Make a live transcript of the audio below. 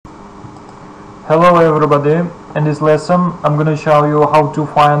Hello everybody, in this lesson I'm going to show you how to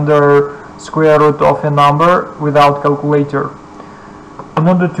find the square root of a number without calculator. In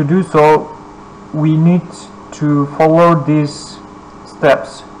order to do so, we need to follow these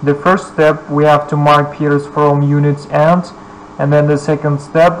steps. The first step, we have to mark pairs from units end, and then the second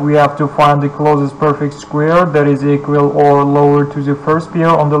step, we have to find the closest perfect square that is equal or lower to the first pair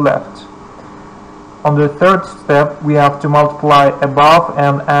on the left. On the third step, we have to multiply above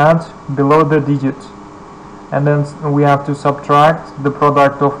and add below the digit. And then we have to subtract the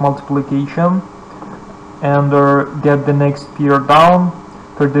product of multiplication and get the next pair down,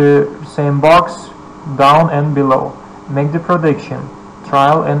 put the same box down and below. Make the prediction,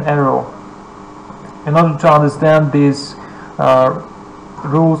 trial and error. In order to understand these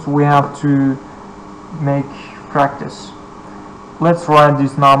rules, we have to make practice. Let's write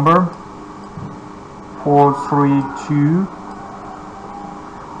this number. 4, 3, 2,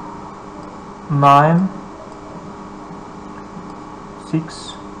 9,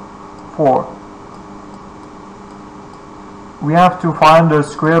 6, 4. We have to find the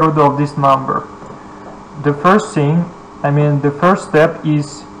square root of this number. The first step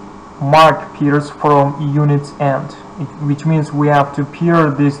is mark pairs from units end, which means we have to pair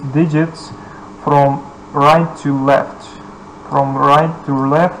these digits from right to left. From right to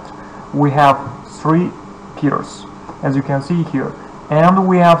left, we have 3 pairs, as you can see here, and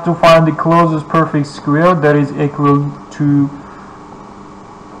we have to find the closest perfect square that is equal to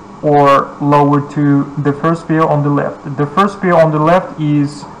or lower to the first pair on the left. The first pair on the left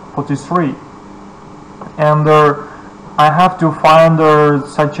is 43, and I have to find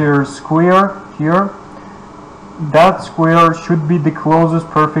such a square here. That square should be the closest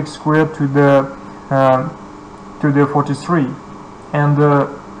perfect square to the 43, and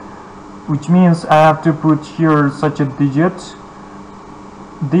which means I have to put here such a digit.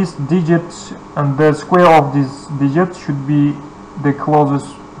 This digit and the square of this digit should be the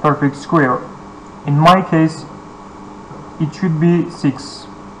closest perfect square. In my case, it should be 6,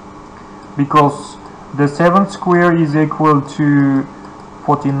 because the 7th square is equal to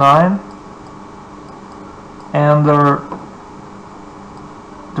 49, and the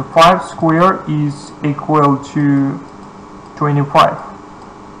 5th square is equal to 25.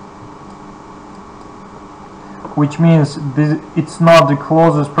 Which means it's not the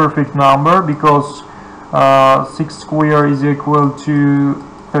closest perfect number, because 6 square is equal to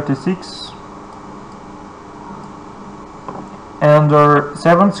 36, and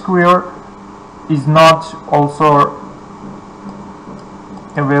 7 square is not also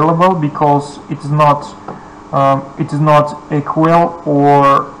available, because it is not equal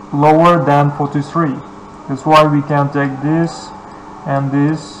or lower than 43. That's why we can take this and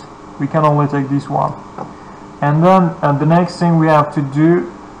this. We can only take this one. And then the next thing we have to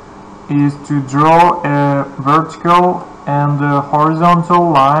do is to draw a vertical and horizontal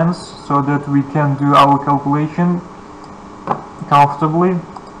lines so that we can do our calculation comfortably.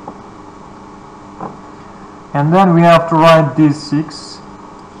 And then we have to write this 6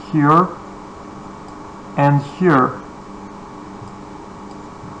 here and here,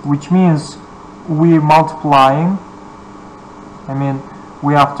 which means we multiplying.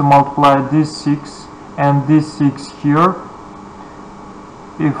 We have to multiply this 6 and this 6 here.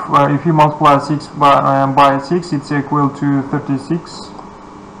 If you multiply 6 by 6, it's equal to 36,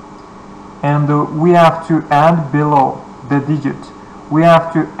 and we have to add below the digit. We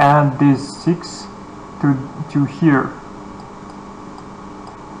have to add this 6 to here,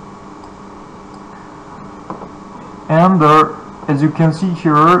 and as you can see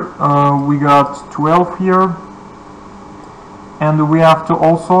here, we got 12 here, and we have to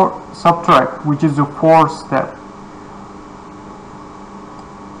also subtract, which is the 4th step.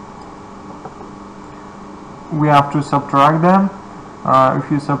 We have to subtract them. If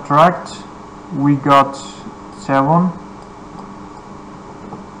you subtract, we got 7.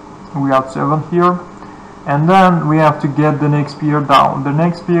 We have 7 here, and then we have to get the next pair down. The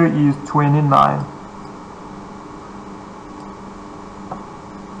next pair is 29,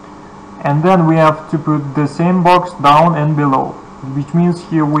 and then we have to put the same box down and below, which means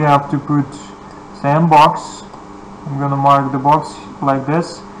here we have to put same box. I'm gonna mark the box like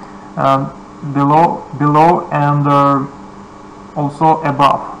this, below and also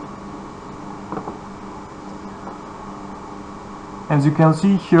above. As you can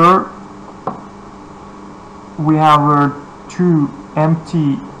see here, we have 2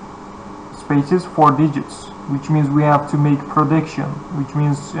 empty spaces for digits, which means we have to make prediction, which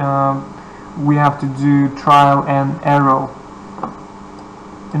means we have to do trial and error.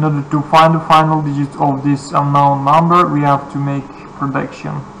 In order to find the final digit of this unknown number, we have to make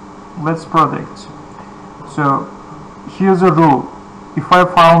prediction. let's predict. So here's a rule: if I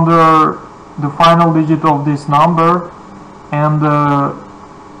found the final digit of this number, and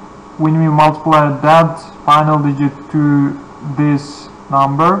when we multiply that final digit to this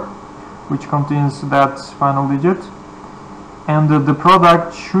number which contains that final digit, and the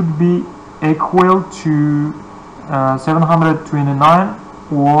product should be equal to 729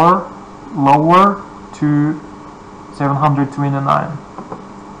 or lower to 729.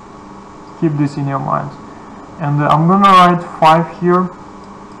 Keep this in your mind. And I'm gonna write 5 here.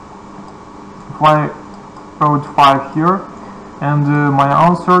 If I wrote 5 here, and my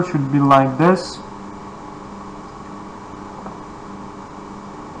answer should be like this.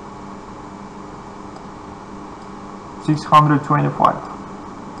 $625.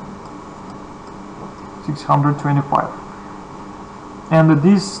 And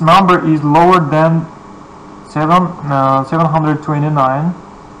this number is lower than 729,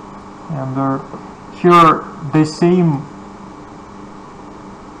 and here the same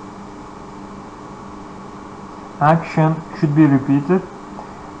action should be repeated.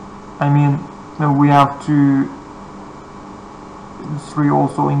 I mean, we have to 3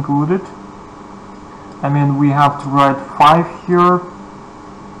 also included. I mean, we have to write 5 here,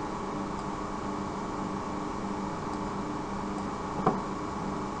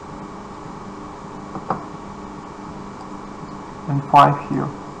 and 5 here.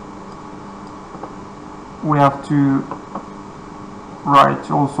 We have to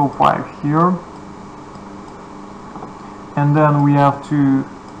write also 5 here, and then we have to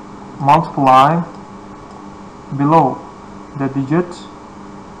multiply below the digit.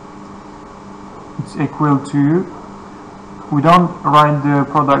 It's equal to, we don't write the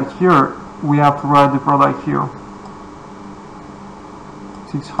product here, we have to write the product here,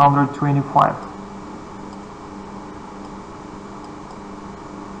 625.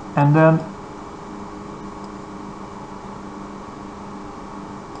 And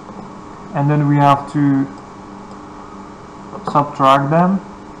then we have to subtract them.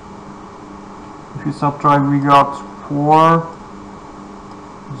 If you subtract, we got 4,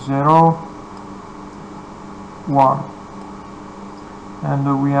 0, 1,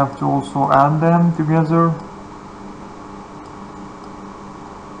 and we have to also add them together.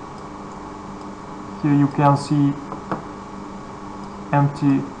 Here you can see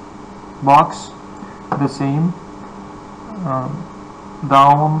empty box, the same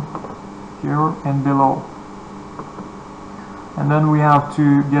down here and below. And then we have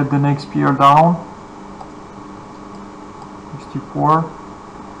to get the next pair down, 64,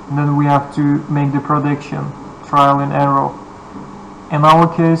 and then we have to make the prediction, trial and error. In our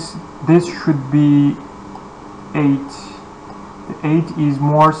case, this should be 8. The 8 is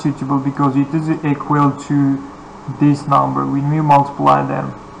more suitable because it is equal to this number when we multiply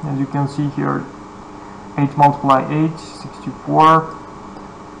them. As you can see here, 8 multiply 8, 64,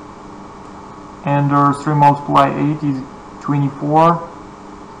 and 3 multiply 8 is 24.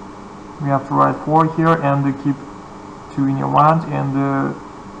 We have to write 4 here and keep 2 in your mind, and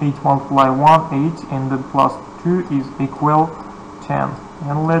 8 multiply 1, 8, and the plus 2 is equal 10.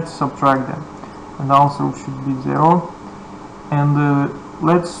 And let's subtract them, and the answer should be 0. And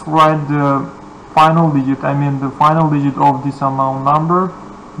let's write the final digit, I mean the final digit of this unknown number,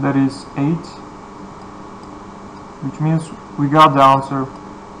 that is 8, which means we got the answer.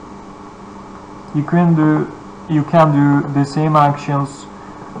 You can do the same actions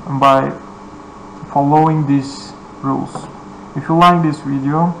by following these rules. If you like this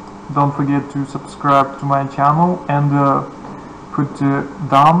video, don't forget to subscribe to my channel and put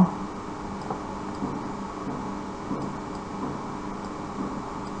done.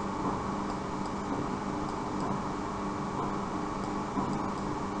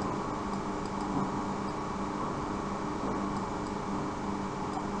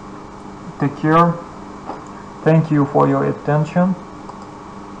 Take care. Thank you for your attention.